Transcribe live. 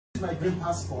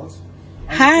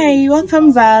Hi,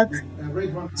 welcome back.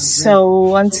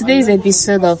 So on today's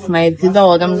episode of my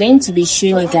vlog, I'm going to be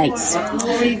showing you guys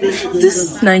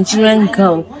this Nigerian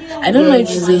girl. I don't know if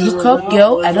she's a hookup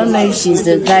girl. I don't know if she's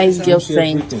the guy's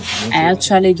girlfriend. I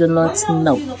actually do not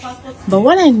know. But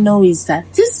what I know is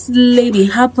that this lady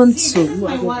happened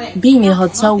to be in a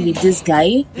hotel with this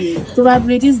guy.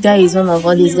 Probably this guy is one of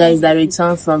all these guys that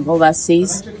returned from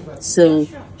overseas. So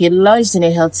he lodged in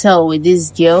a hotel with this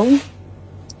girl.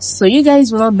 So you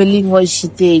guys will not believe what she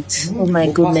did. Oh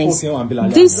my goodness.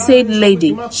 This said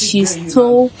lady, she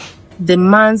stole the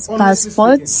man's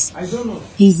passport,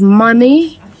 his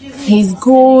money, his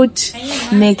gold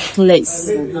necklace.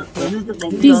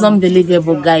 This is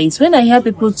unbelievable, guys. When I hear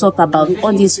people talk about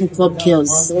all these hookup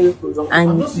girls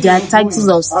and their titles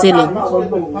of stealing,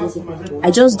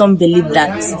 I just don't believe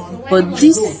that. But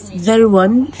this very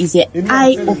one is an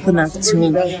eye-opener to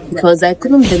me because I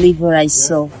couldn't believe what I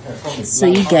saw. So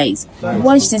you guys,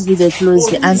 watch this video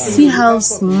closely and see how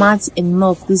smart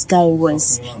enough this guy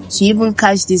was to even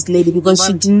catch this lady, because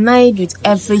she denied with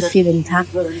everything in her.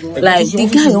 Like, the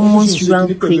guy almost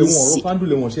ran crazy.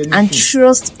 And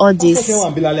trust all this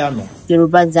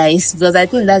Yoruba guys, because I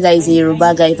think that guy is a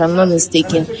Yoruba guy if I'm not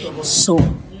mistaken. So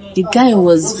the guy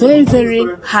was very, very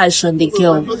harsh on the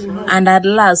girl, and at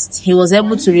last he was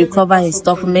able to recover his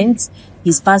documents,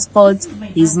 his passport,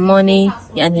 his money,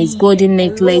 and his golden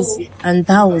necklace, and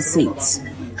that was it.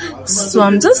 So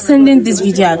I'm just sending this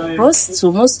video across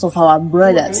to most of our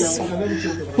brothers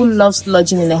who loves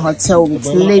lodging in a hotel with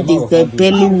ladies they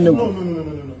barely know,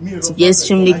 to be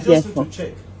extremely careful.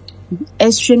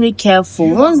 Extremely careful.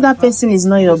 Once that person is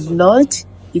not your blood,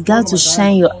 you got to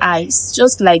shine your eyes,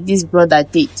 just like this brother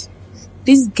did.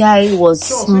 This guy was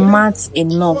smart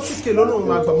enough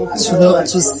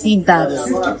to see that.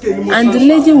 And the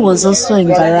lady was also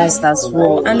embarrassed as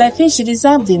well. And I think she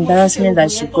deserved the embarrassment that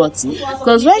she got.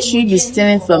 Because why should you be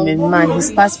stealing from a man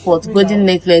his passport, golden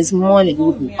necklace, money?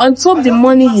 On top the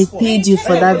money he paid you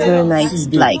for that very night.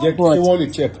 Like what?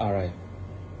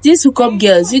 These hookup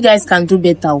girls, you guys can do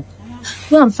better.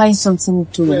 Go and find something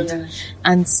to do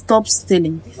and stop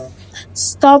stealing.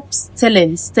 Stop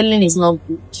stealing. Stealing is not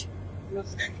good.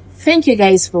 Thank you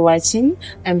guys for watching,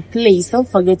 and please don't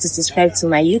forget to subscribe to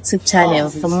my YouTube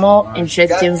channel for more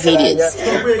interesting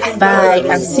videos. Bye,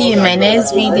 and see you in my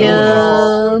next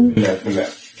video.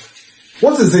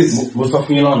 What is this?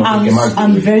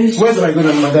 I'm very. Where's my gold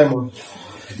and my diamond?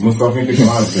 Where's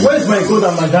my gold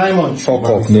and my diamond? Fuck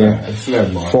up near.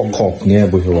 Fuck up near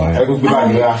Bushawaya.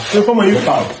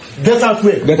 Get out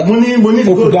quick. Money,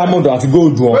 gold. Diamond and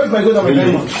gold. Where's my gold and my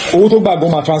diamond? Auto bag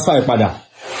on my transfer pada.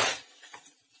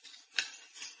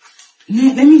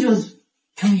 Let me just.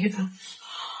 Can you get that?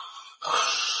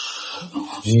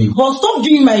 But stop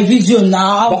doing my video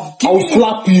now. I'll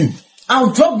slap you.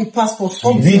 I'll drop the passport.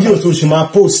 Stop video to Shima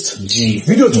post.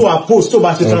 Video to our post. So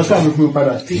transfer with me,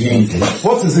 father.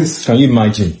 What is this? Can you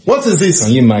imagine? What is this?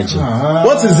 Can you imagine?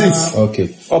 What is this? Okay.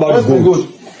 How about the gold?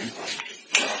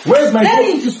 Where's my gold? I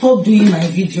need to stop doing my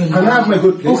video now. Can I have my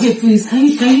gold, please? Okay, please. Can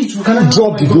you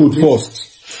drop the gold first?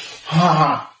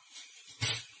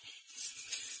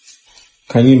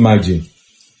 Can you imagine?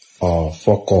 Oh,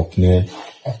 fuck up, man.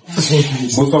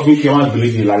 Most of you can't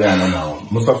believe you now.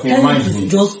 Most of you mind me.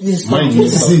 Just this.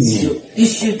 You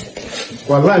should.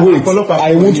 Wait, I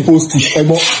won't post it.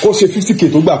 Go say 50k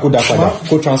to back, go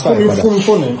transfer it.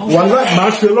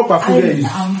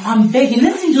 I'm begging.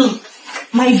 Let me just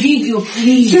my video,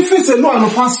 please. She face a no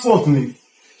passport ni.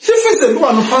 She face a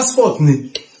no passport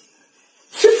ni.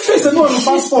 She face a no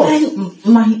passport.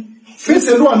 My face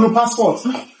a no passport.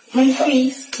 My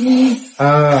face, please.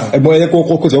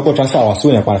 Go transfer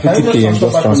so you 50k and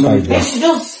just transfer it.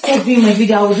 Just stop doing my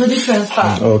video. I will do the transfer.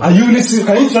 Are you listening?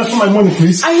 Can you transfer my money,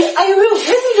 please? I will.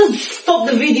 Let me just stop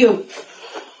the video.